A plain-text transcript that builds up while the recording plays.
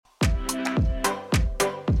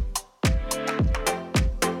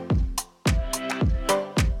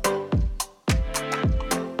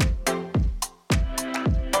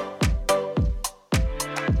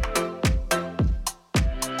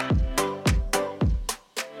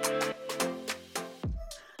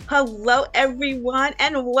Hello, everyone,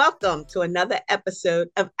 and welcome to another episode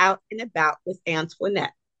of Out and About with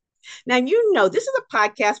Antoinette. Now, this is a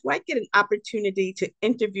podcast where I get an opportunity to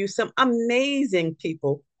interview some amazing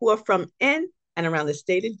people who are from in and around the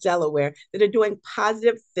state of Delaware that are doing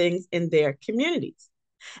positive things in their communities.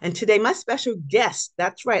 And today, my special guest,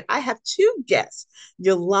 that's right, I have two guests,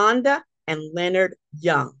 Yolanda and Leonard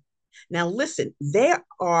Young. Now, listen, they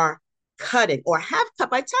are cutting or have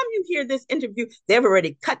cut. By the time you hear this interview, they've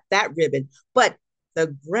already cut that ribbon. But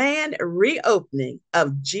the grand reopening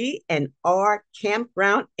of G&R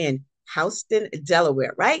Campground in Houston,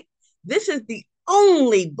 Delaware, right? This is the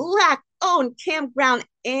only Black-owned campground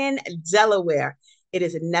in Delaware. It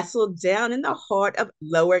is nestled down in the heart of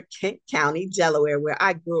Lower Kent County, Delaware, where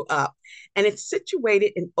I grew up. And it's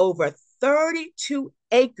situated in over 32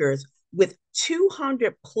 acres with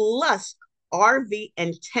 200 plus RV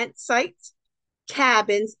and tent sites,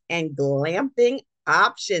 cabins, and glamping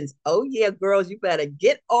options. Oh, yeah, girls, you better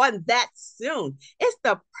get on that soon. It's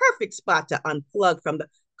the perfect spot to unplug from the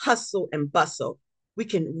hustle and bustle. We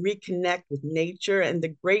can reconnect with nature and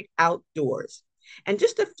the great outdoors. And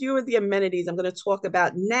just a few of the amenities I'm going to talk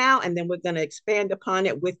about now, and then we're going to expand upon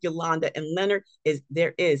it with Yolanda and Leonard, is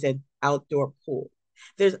there is an outdoor pool.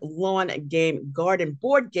 There's lawn game, garden,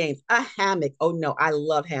 board games, a hammock. Oh no, I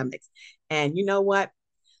love hammocks. And you know what?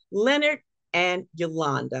 Leonard and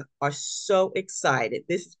Yolanda are so excited.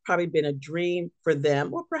 This has probably been a dream for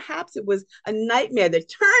them, or perhaps it was a nightmare that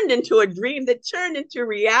turned into a dream that turned into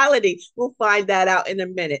reality. We'll find that out in a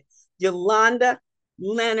minute. Yolanda,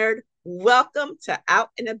 Leonard, welcome to Out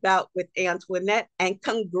and About with Antoinette, and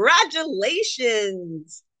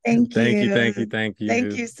congratulations. Thank Thank you, you. thank you, thank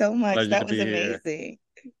Thank you. you so much. Pleasure to That was be here. amazing.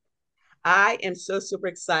 I am so super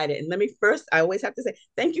excited. And let me first, I always have to say,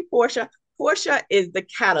 thank you, Portia. Portia is the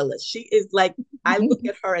catalyst. She is like, I look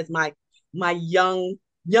at her as my youngin,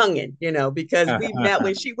 because we met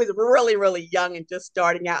when she was really, really young and just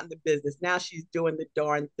starting out in the business. Now she's doing the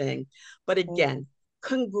darn thing. But again,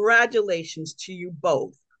 congratulations to you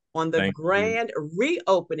both on the Thank you. grand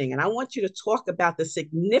reopening. And I want you to talk about the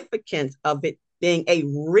significance of it being a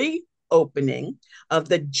reopening of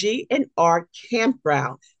the G&R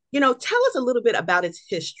campground. Tell us a little bit about its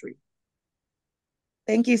history.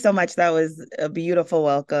 Thank you so much. That was a beautiful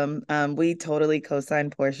welcome. We totally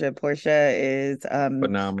co-signed Portia. Portia is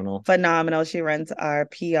Phenomenal. phenomenal. She runs our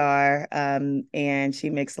PR and she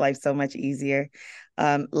makes life so much easier.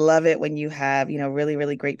 Love it when you have, really,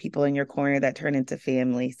 really great people in your corner that turn into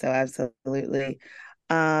family. So absolutely.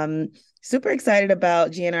 Super excited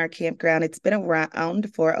about G&R Campground. It's been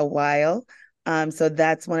around for a while. So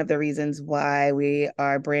that's one of the reasons why we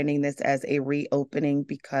are branding this as a reopening,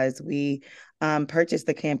 because we purchased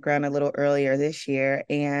the campground a little earlier this year,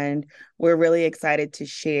 and we're really excited to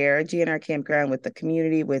share G&R Campground with the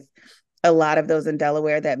community, with a lot of those in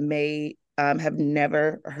Delaware that may have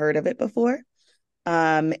never heard of it before.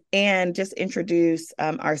 And just introduce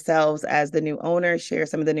ourselves as the new owner, share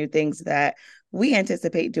some of the new things that we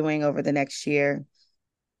anticipate doing over the next year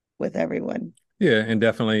with everyone. Yeah, and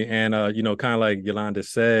definitely. And, kind of like Yolanda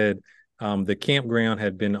said, the campground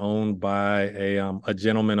had been owned by a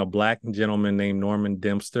gentleman, a Black gentleman named Norman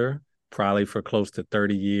Dempster, probably for close to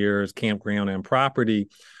 30 years, campground and property.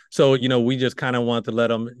 So, we just kind of want to let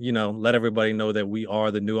them, let everybody know that we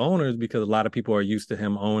are the new owners, because a lot of people are used to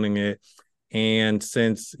him owning it. And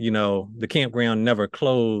since, the campground never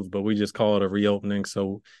closed, but we just call it a reopening.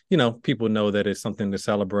 So, people know that it's something to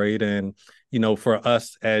celebrate. And, for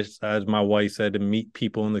us, as my wife said, to meet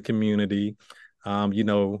people in the community,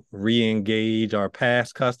 re-engage our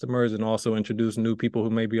past customers and also introduce new people who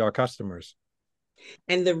may be our customers.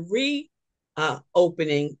 And the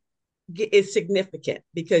reopening is significant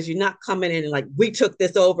because you're not coming in and like, we took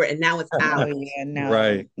this over and now it's Oh, ours. yeah, no.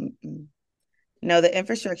 Right. No, the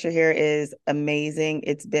infrastructure here is amazing.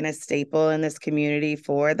 It's been a staple in this community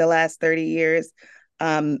for the last 30 years.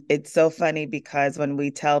 It's so funny because when we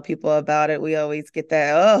tell people about it, we always get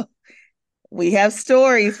that, oh, we have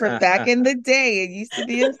stories from back in the day. It used to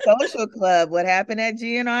be a social club. What happened at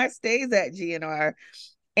GNR stays at GNR.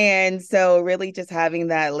 And so really just having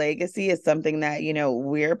that legacy is something that,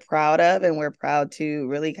 we're proud of, and we're proud to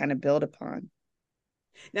really kind of build upon.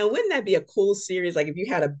 Now, wouldn't that be a cool series? Like if you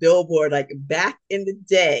had a billboard, like back in the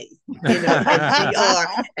day, at GR,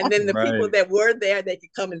 and then the people Right. that were there, they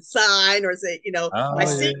could come and sign or say, my Oh,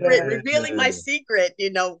 secret, yeah. revealing my secret,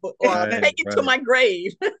 or Right, take it to right. my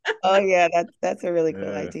grave. Oh yeah, that's a really cool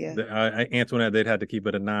Yeah. idea. Antoinette, they'd have to keep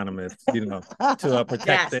it anonymous, to protect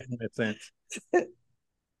Yes. the innocence.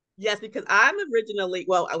 Yes, because I'm originally,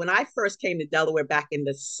 well, when I first came to Delaware back in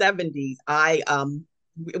the 70s, I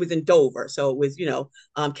it was in Dover, so it was,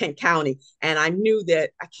 Kent County, and I knew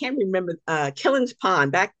that I can't remember Killings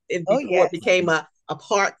Pond back Oh, before it yes. became a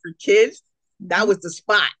park for kids. That Mhm. was the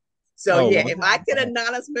spot. So Oh, yeah, wow. if I could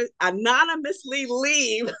anonymously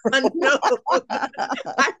leave a note,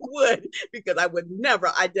 I would, because I would never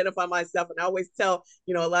identify myself. And I always tell,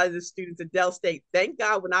 a lot of the students at Dell State, thank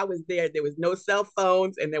God when I was there was no cell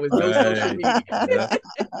phones and there was no social Right. media. Yeah.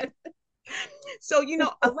 So,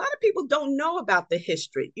 a lot of people don't know about the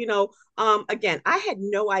history. Again, I had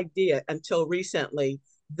no idea until recently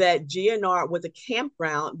that GNR was a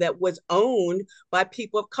campground that was owned by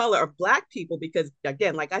people of color or Black people, because,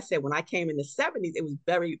 again, like I said, when I came in the 70s, it was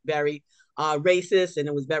very, very racist, and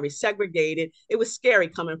it was very segregated. It was scary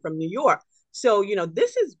coming from New York. So,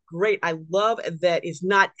 this is great. I love that it's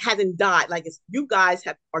not, hasn't died. Like, you guys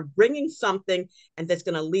are bringing something, and that's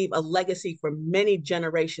going to leave a legacy for many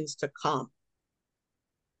generations to come.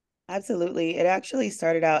 Absolutely. It actually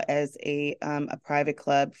started out as a private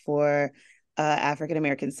club for African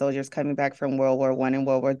American soldiers coming back from World War I and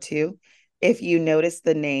World War II. If you notice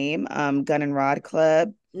the name, Gun and Rod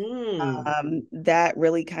Club, Mm. that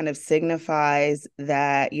really kind of signifies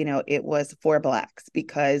that, it was for Blacks,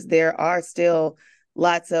 because there are still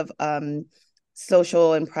lots of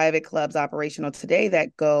social and private clubs operational today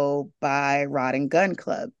that go by Rod and Gun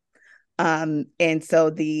Club. And so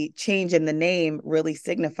the change in the name really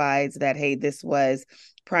signifies that, hey, this was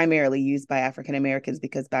primarily used by African Americans,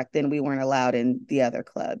 because back then we weren't allowed in the other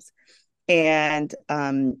clubs. And,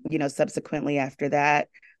 subsequently after that,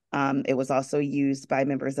 it was also used by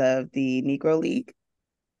members of the Negro League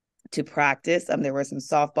to practice. There were some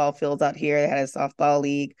softball fields out here that had a softball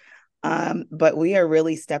league. But we are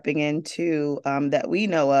really stepping into, that we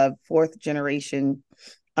know of, fourth generation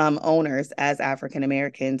owners as African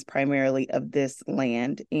Americans, primarily of this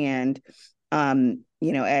land. And,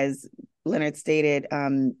 as Leonard stated,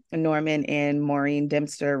 Norman and Maureen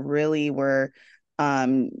Dempster really were,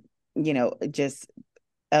 just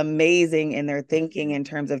amazing in their thinking in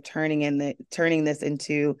terms of turning this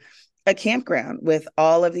into a campground with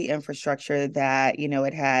all of the infrastructure that,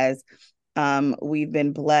 it has. We've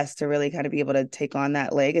been blessed to really kind of be able to take on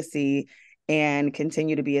that legacy and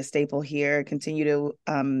continue to be a staple here, continue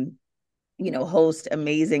to, host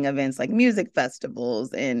amazing events like music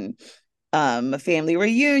festivals and family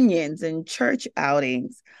reunions and church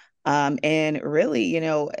outings. And really,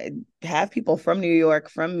 have people from New York,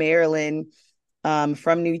 from Maryland,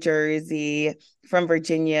 from New Jersey, from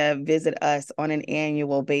Virginia visit us on an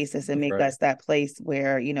annual basis and make Right. us that place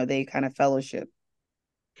where, they kind of fellowship.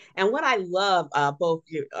 And what I love, both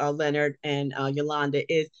you, Leonard and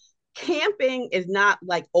Yolanda, is camping is not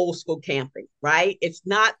like old school camping, right? It's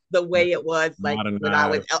not the way it was like when I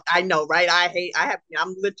was. Modernized. I know, right?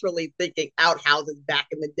 I'm literally thinking outhouses back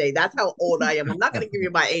in the day. That's how old I am. I'm not going to give you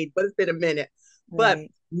my age, but it's been a minute. But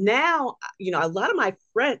Right. now, a lot of my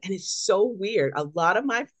friends, and it's so weird. A lot of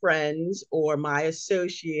my friends or my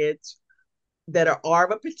associates that are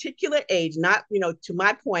of a particular age, not, to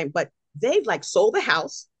my point, but they've like sold the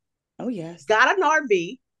house, Oh, yes. got an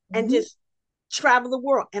RV, and Mm-hmm. just travel the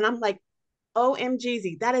world. And I'm like,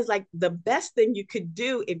 OMGZ, that is like the best thing you could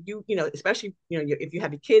do if especially, if you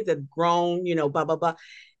have your kids that have grown, blah, blah, blah.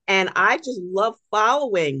 And I just love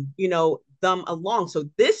following, them along. So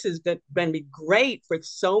this is going to be great for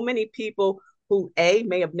so many people who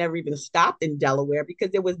may have never even stopped in Delaware because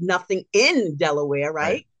there was nothing in Delaware,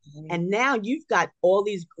 Right. right? And now you've got all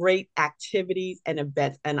these great activities and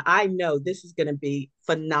events. And I know this is going to be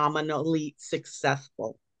phenomenally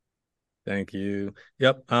successful. Thank you.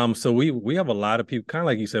 Yep. So we have a lot of people, kind of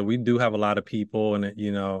like you said, we do have a lot of people, and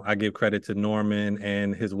I give credit to Norman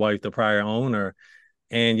and his wife, the prior owner.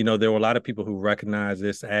 And there were a lot of people who recognized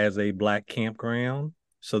this as a Black campground.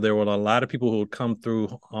 So there were a lot of people who would come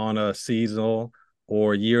through on a seasonal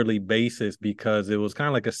or yearly basis because it was kind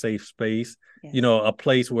of like a safe space, Yes. a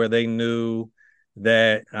place where they knew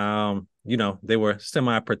that they were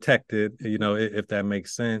semi-protected, if that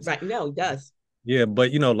makes sense. Right. No, it does. Yeah,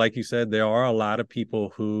 but like you said, there are a lot of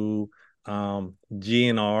people who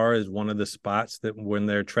GNR is one of the spots that when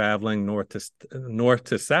they're traveling north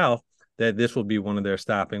to south, that this will be one of their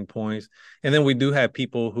stopping points. And then we do have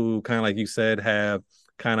people who kind of like you said have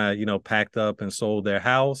kind of packed up and sold their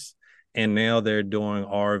house, and now they're doing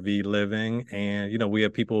RV living. And we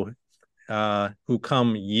have people who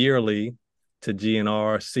come yearly to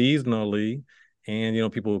GNR seasonally,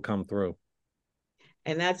 and people who come through.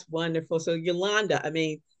 And that's wonderful. So Yolanda, I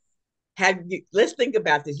mean, let's think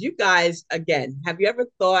about this. You guys, again, have you ever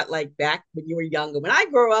thought like back when you were younger, when I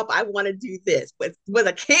grow up, I want to do this with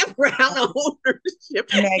a campground ownership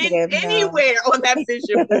Negative, no. anywhere on that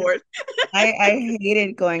vision board? I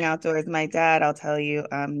hated going outdoors. My dad, I'll tell you,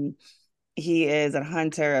 he is a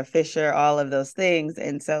hunter, a fisher, all of those things.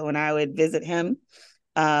 And so when I would visit him,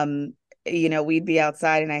 um, we'd be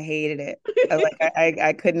outside and I hated it.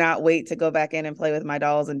 I could not wait to go back in and play with my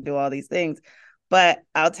dolls and do all these things. But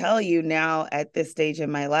I'll tell you now at this stage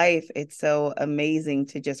in my life, it's so amazing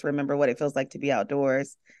to just remember what it feels like to be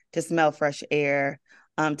outdoors, to smell fresh air,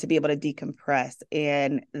 to be able to decompress.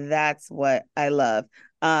 And that's what I love.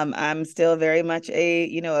 I'm still very much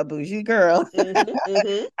a bougie girl.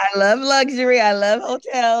 Mm-hmm. I love luxury. I love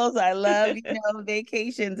hotels. I love,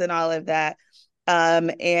 vacations and all of that.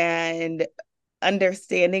 And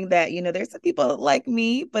understanding that, there's some people like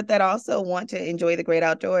me, but that also want to enjoy the great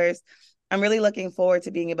outdoors. I'm really looking forward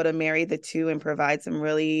to being able to marry the two and provide some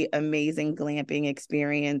really amazing glamping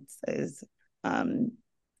experiences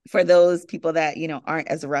for those people that, aren't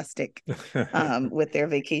as rustic with their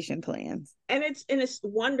vacation plans. And it's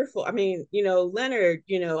wonderful. I mean, Leonard,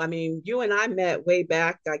 I mean, you and I met way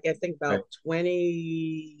back, I guess, think about Right.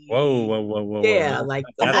 20. Whoa. Yeah, like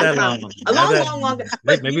a Not long that time, long. a Not long, that long, long. long.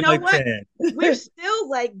 But you Maybe know like what? 10. We're still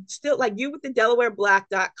like you with the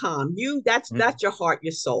DelawareBlack.com. That's your heart,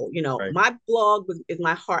 your soul. Right. My blog is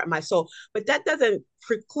my heart and my soul, but that doesn't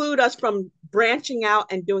preclude us from branching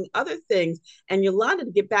out and doing other things. And Yolanda,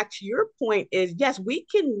 to get back to your point, is yes, we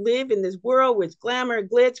can live in this world with glamour,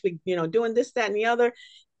 glitz, we doing this, that, and the other,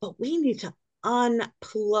 but we need to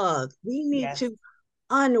unplug. We need Yes. to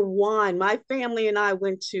unwind. My family and I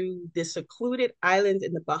went to the secluded islands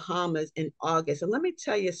in the Bahamas in August. And let me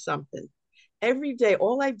tell you something. Every day,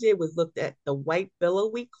 all I did was looked at the white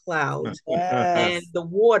billowy clouds and Yes. the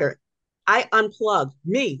water. I unplugged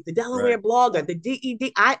me, the Right. Delaware blogger, the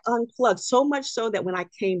DED. I unplugged so much so that when I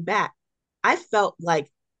came back, I felt like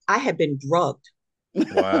I had been drugged.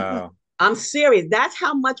 Wow. I'm serious. That's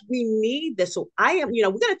how much we need this. So we're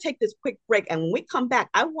going to take this quick break. And when we come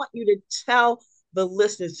back, I want you to tell the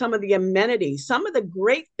listeners some of the amenities, some of the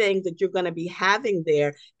great things that you're going to be having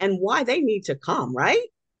there and why they need to come, right?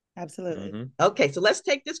 Absolutely. Mm-hmm. Okay, so let's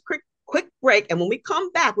take this quick break. And when we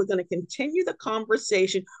come back, we're going to continue the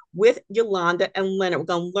conversation with Yolanda and Leonard. We're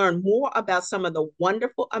going to learn more about some of the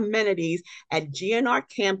wonderful amenities at GNR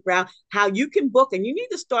Campground, how you can book, and you need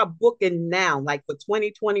to start booking now, like for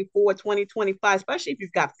 2024, 2025, especially if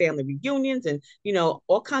you've got family reunions and,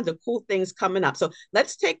 all kinds of cool things coming up. So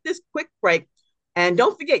let's take this quick break. And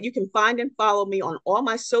don't forget, you can find and follow me on all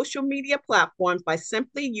my social media platforms by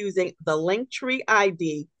simply using the Linktree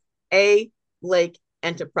ID, A Blake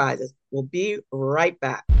Enterprises. We'll be right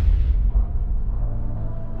back.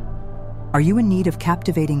 Are you in need of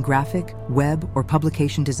captivating graphic, web, or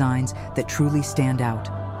publication designs that truly stand out?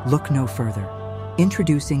 Look no further.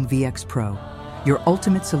 Introducing VX Pro, your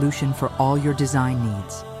ultimate solution for all your design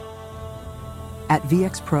needs. At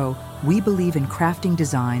VX Pro, we believe in crafting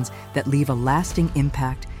designs that leave a lasting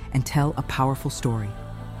impact and tell a powerful story.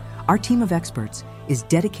 Our team of experts is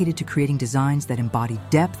dedicated to creating designs that embody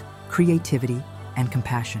depth, creativity, and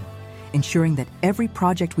compassion, ensuring that every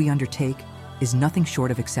project we undertake is nothing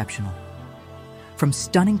short of exceptional. From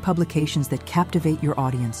stunning publications that captivate your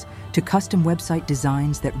audience, to custom website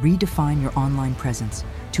designs that redefine your online presence,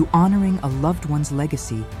 to honoring a loved one's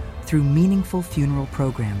legacy through meaningful funeral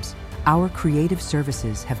programs, our creative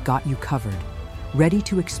services have got you covered. Ready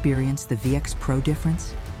to experience the VX Pro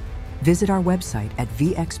difference? Visit our website at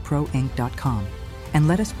vxproinc.com and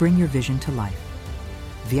let us bring your vision to life.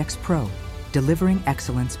 VX Pro, delivering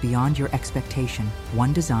excellence beyond your expectation,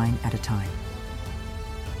 one design at a time.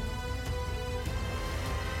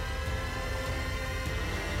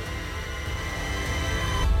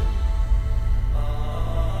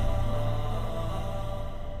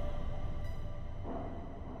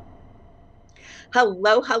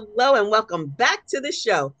 Hello, and welcome back to the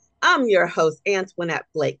show. I'm your host, Antoinette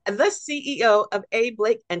Blake, the CEO of A.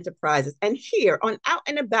 Blake Enterprises. And here on Out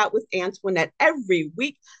and About with Antoinette, every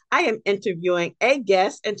week I am interviewing a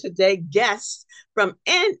guest, and today guests from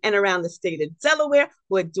in and around the state of Delaware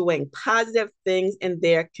who are doing positive things in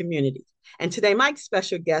their communities. And today my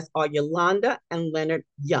special guests are Yolanda and Leonard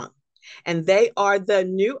Young, and they are the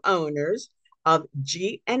new owners of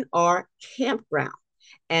GNR Campground.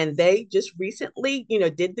 And they just recently,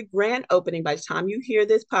 did the grand opening. By the time you hear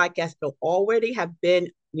this podcast, it'll already have been,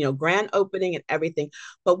 grand opening and everything.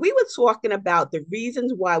 But we were talking about the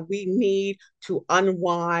reasons why we need to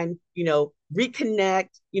unwind,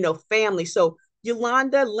 family. So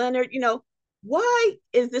Yolanda, Leonard, why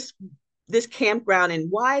is this this campground and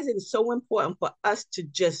why is it so important for us to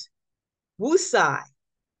just woosah,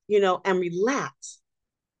 and relax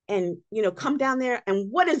and, come down there?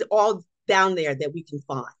 And what is all down there that we can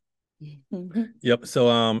find? Yep. So,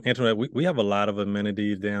 Antoinette, we have a lot of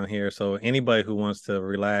amenities down here. So anybody who wants to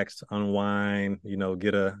relax, unwind,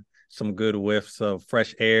 get some good whiffs of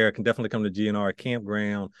fresh air can definitely come to GNR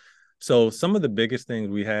Campground. So some of the biggest things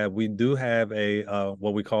we do have a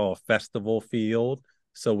what we call a festival field.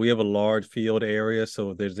 So we have a large field area.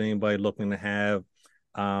 So if there's anybody looking to have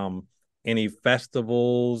any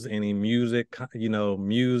festivals, any music,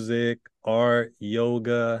 music, art,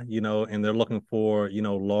 yoga, and they're looking for,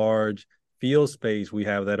 large field space, we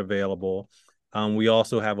have that available. We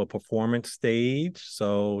also have a performance stage.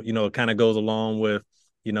 So, it kind of goes along with,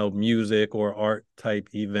 music or art type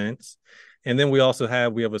events. And then we have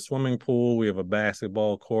a swimming pool, we have a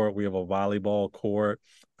basketball court, we have a volleyball court.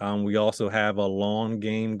 We also have a lawn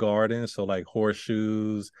game garden, so like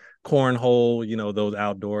horseshoes, cornhole, those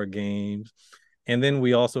outdoor games. And then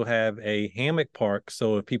we also have a hammock park.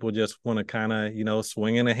 So if people just want to kind of,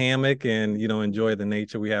 swing in a hammock and, enjoy the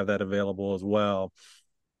nature, we have that available as well.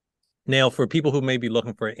 Now, for people who may be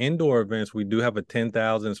looking for indoor events, we do have a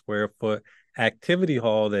 10,000 square foot activity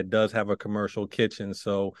hall that does have a commercial kitchen.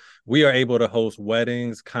 So we are able to host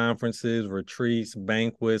weddings, conferences, retreats,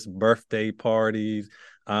 banquets, birthday parties,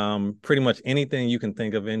 pretty much anything you can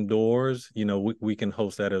think of indoors, we can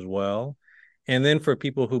host that as well. And then for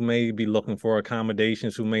people who may be looking for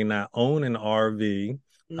accommodations, who may not own an RV,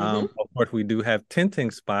 of course, we do have tenting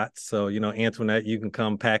spots. So, Antoinette, you can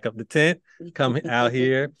come pack up the tent, come out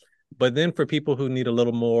here. But then for people who need a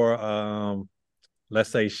little more, let's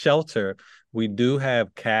say, shelter, we do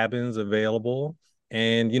have cabins available.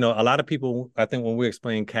 And, a lot of people, I think when we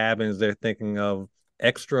explain cabins, they're thinking of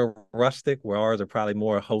extra rustic, where ours are probably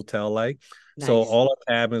more hotel-like. Nice. So all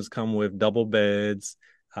our cabins come with double beds.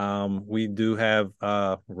 We do have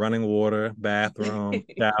running water, bathroom,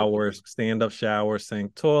 showers, stand-up shower,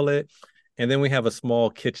 sink, toilet. And then we have a small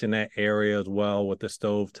kitchenette area as well with the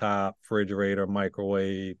stovetop, refrigerator,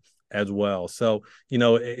 microwave as well. So,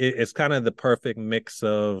 it's kind of the perfect mix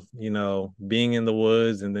of, being in the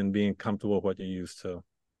woods and then being comfortable with what you're used to.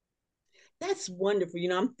 That's wonderful.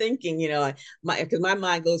 I'm thinking, because my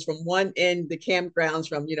mind goes from one end, the campgrounds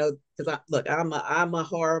from, because I'm a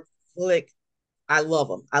horror flick. I love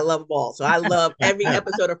them. I love them all. So I love every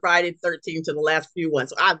episode of Friday the 13th to the last few ones.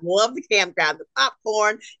 So I love the campground, the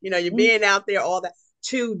popcorn, you're being out there, all that,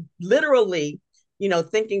 to literally,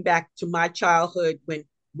 thinking back to my childhood when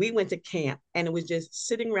we went to camp and it was just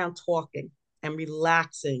sitting around talking and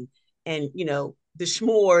relaxing and, the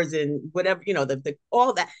s'mores and whatever, the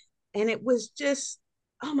all that. And it was just,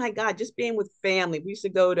 oh my God, just being with family. We used to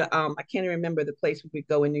go to, I can't even remember the place we would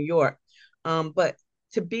go in New York, but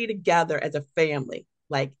to be together as a family,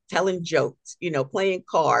 like telling jokes, playing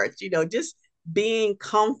cards, just being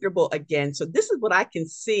comfortable again. So this is what I can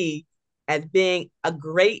see as being a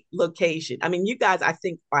great location. I mean, you guys, I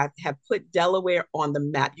think, have put Delaware on the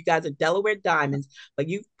map. You guys are Delaware Diamonds, but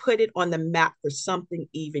you've put it on the map for something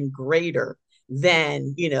even greater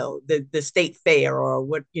than, the state fair or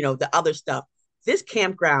what, the other stuff. This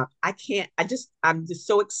campground, I'm just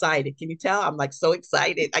so excited. Can you tell? I'm like so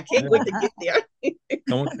excited. I can't wait to get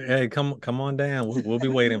there. Come on down. We'll be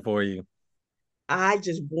waiting for you. I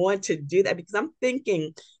just want to do that because I'm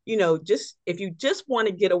thinking, just if you just want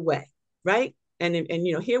to get away, right? And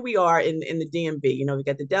here we are in the DMV. We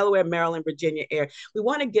got the Delaware, Maryland, Virginia area. We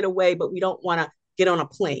want to get away, but we don't want to get on a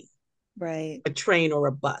plane, right? A train or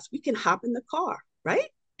a bus. We can hop in the car, right?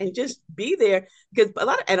 And just be there because a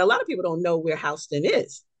lot of people don't know where Houston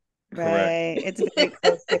is. Right. It's very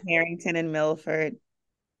close to Harrington and Milford.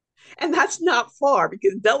 And that's not far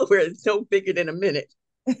because Delaware is no bigger than a minute.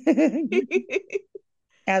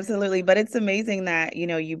 Absolutely. But it's amazing that,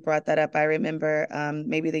 you brought that up. I remember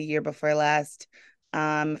maybe the year before last,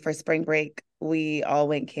 for spring break, we all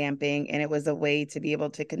went camping and it was a way to be able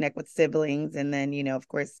to connect with siblings and then, of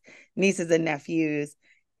course, nieces and nephews,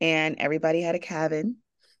 and everybody had a cabin.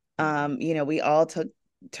 We all took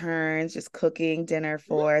turns just cooking dinner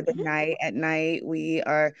for the night. At night, we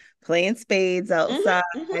are playing spades outside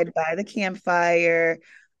by the campfire,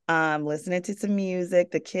 listening to some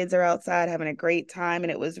music. The kids are outside having a great time.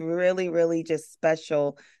 And it was really, really just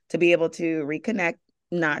special to be able to reconnect,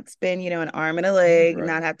 not spend, an arm and a leg,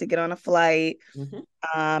 not have to get on a flight.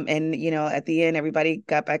 And, at the end, everybody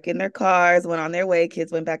got back in their cars, went on their way,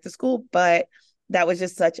 kids went back to school. But that was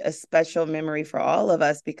just such a special memory for all of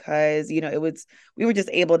us because, we were just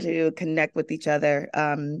able to connect with each other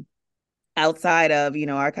outside of,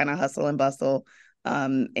 our kind of hustle and bustle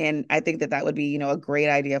And I think that would be, you know, a great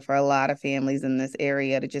idea for a lot of families in this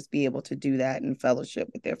area to just be able to do that and fellowship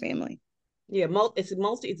with their family. Yeah, it's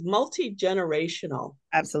multi-generational,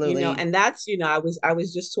 Absolutely. and that's, I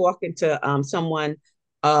was just talking to someone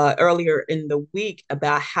earlier in the week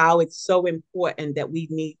about how it's so important that we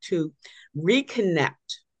need to reconnect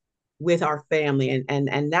with our family,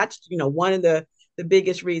 and that's, one of the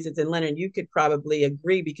biggest reasons. And Leonard, you could probably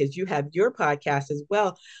agree because you have your podcast as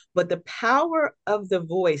well, but the power of the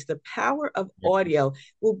voice, the power of audio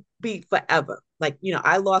will be forever. Like,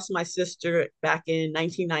 I lost my sister back in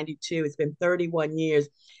 1992. It's been 31 years,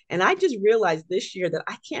 and I just realized this year that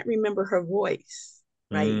I can't remember her voice.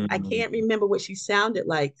 Right. I Mm, can't remember what she sounded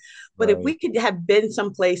like. But if right. we could have been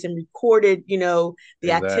someplace and recorded,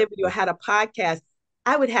 the activity or Exactly. had a podcast,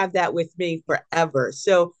 I would have that with me forever.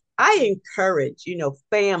 So I encourage,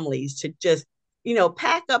 families to just,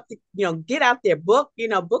 pack up, get out there, book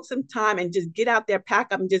some time and just get out there, pack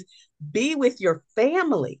up and just be with your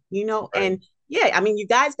family, Right. and yeah, I mean, you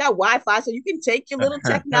guys got Wi-Fi, so you can take your little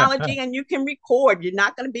technology and you can record. You're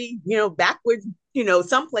not going to be, backwards,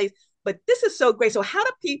 someplace. But this is so great. So how do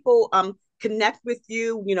people connect with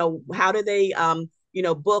you? How do they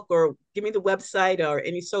book, or give me the website or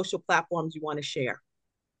any social platforms you want to share?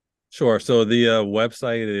 Sure. So the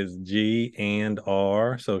website is G and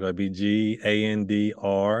R. So it'll be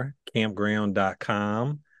GANDR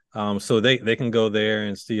campground.com. So they can go there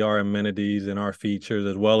and see our amenities and our features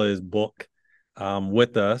as well as book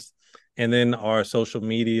with us. And then our social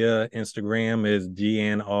media, Instagram is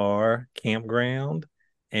GNR Campground.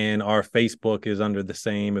 And our Facebook is under the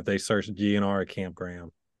same if they search GNR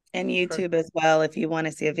Campground. And YouTube as well, if you want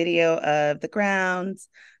to see a video of the grounds.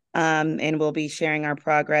 And we'll be sharing our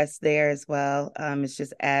progress there as well. It's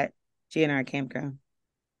just at GNR Campground.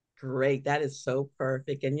 Great. That is so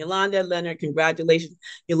perfect. And Yolanda, Leonard, congratulations. Thank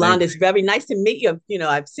Yolanda, it's very nice to meet you.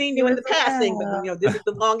 I've seen you You in as the passing, but well. this is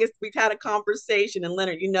the longest we've had a conversation. And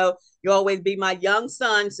Leonard, you always be my young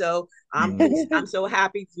son. So I'm so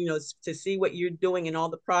happy, to see what you're doing and all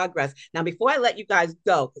the progress. Now, before I let you guys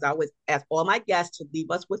go, because I always ask all my guests to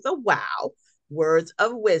leave us with a wow, words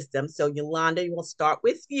of wisdom. So Yolanda, we'll start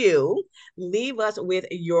with you. Leave us with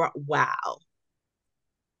your wow.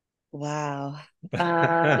 Wow.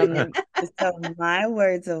 you. So my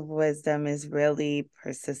words of wisdom is really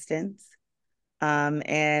persistence.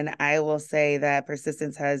 And I will say that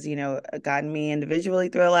persistence has, gotten me individually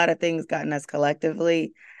through a lot of things, gotten us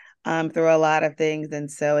collectively through a lot of things. And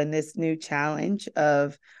so in this new challenge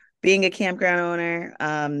of being a campground owner,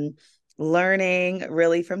 learning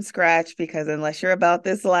really from scratch, because unless you're about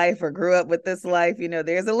this life or grew up with this life,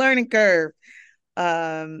 there's a learning curve.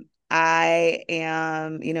 I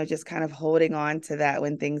am, just kind of holding on to that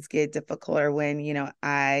when things get difficult, or when,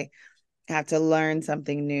 I have to learn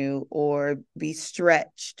something new or be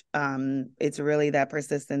stretched. It's really that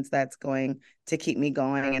persistence that's going to keep me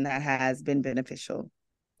going, and that has been beneficial.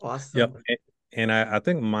 Yep. Awesome. And I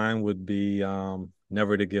think mine would be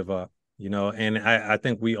never to give up, and I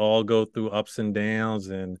think we all go through ups and downs,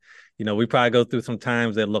 and, we probably go through some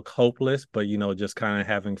times that look hopeless, but, just kind of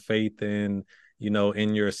having faith in,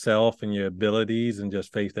 in yourself and your abilities, and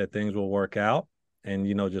just faith that things will work out, and,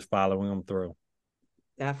 just following them through.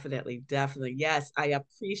 Definitely, definitely. Yes, I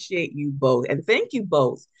appreciate you both. And thank you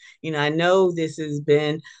both. I know this has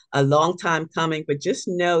been a long time coming, but just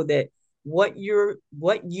know that what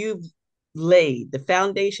you've laid, the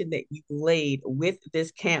foundation that you've laid with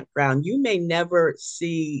this campground, you may never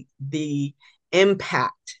see the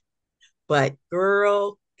impact, but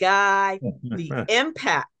girl, guy, the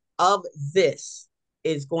impact of this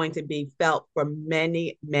is going to be felt for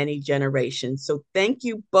many, many generations. So thank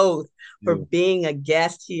you both for You. being a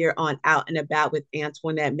guest here on Out and About with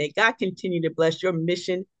Antoinette. May God continue to bless your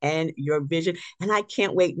mission and your vision. And I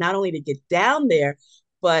can't wait not only to get down there,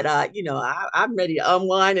 but I'm ready to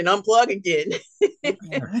unwind and unplug again.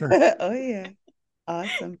 Oh, yeah.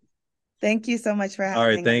 Awesome. Thank you so much for All right.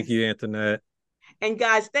 having Thank us. you, Antoinette. And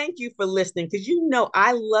guys, thank you for listening, because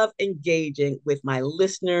I love engaging with my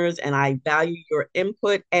listeners and I value your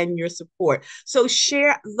input and your support. So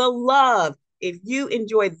share the love. If you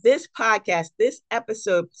enjoyed this podcast, this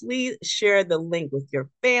episode, please share the link with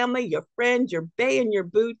your family, your friends, your bae, and your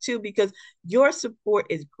boo too, because your support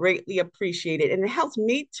is greatly appreciated and it helps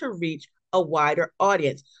me to reach a wider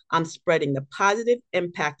audience. I'm spreading the positive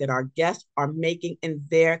impact that our guests are making in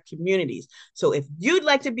their communities. So if you'd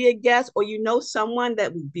like to be a guest, or you know someone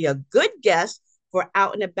that would be a good guest for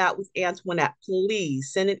Out and About with Antoinette,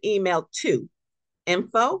 please send an email to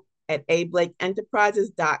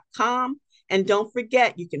info@ablakeenterprises.com. And don't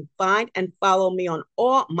forget, you can find and follow me on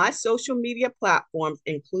all my social media platforms,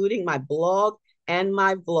 including my blog and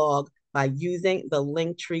my vlog by using the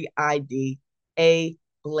Linktree ID A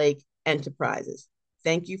Blake Enterprises.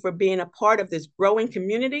 Thank you for being a part of this growing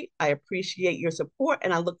community. I appreciate your support,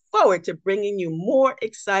 and I look forward to bringing you more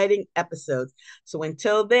exciting episodes. So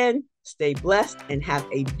until then, stay blessed and have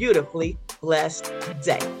a beautifully blessed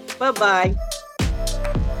day. Bye-bye.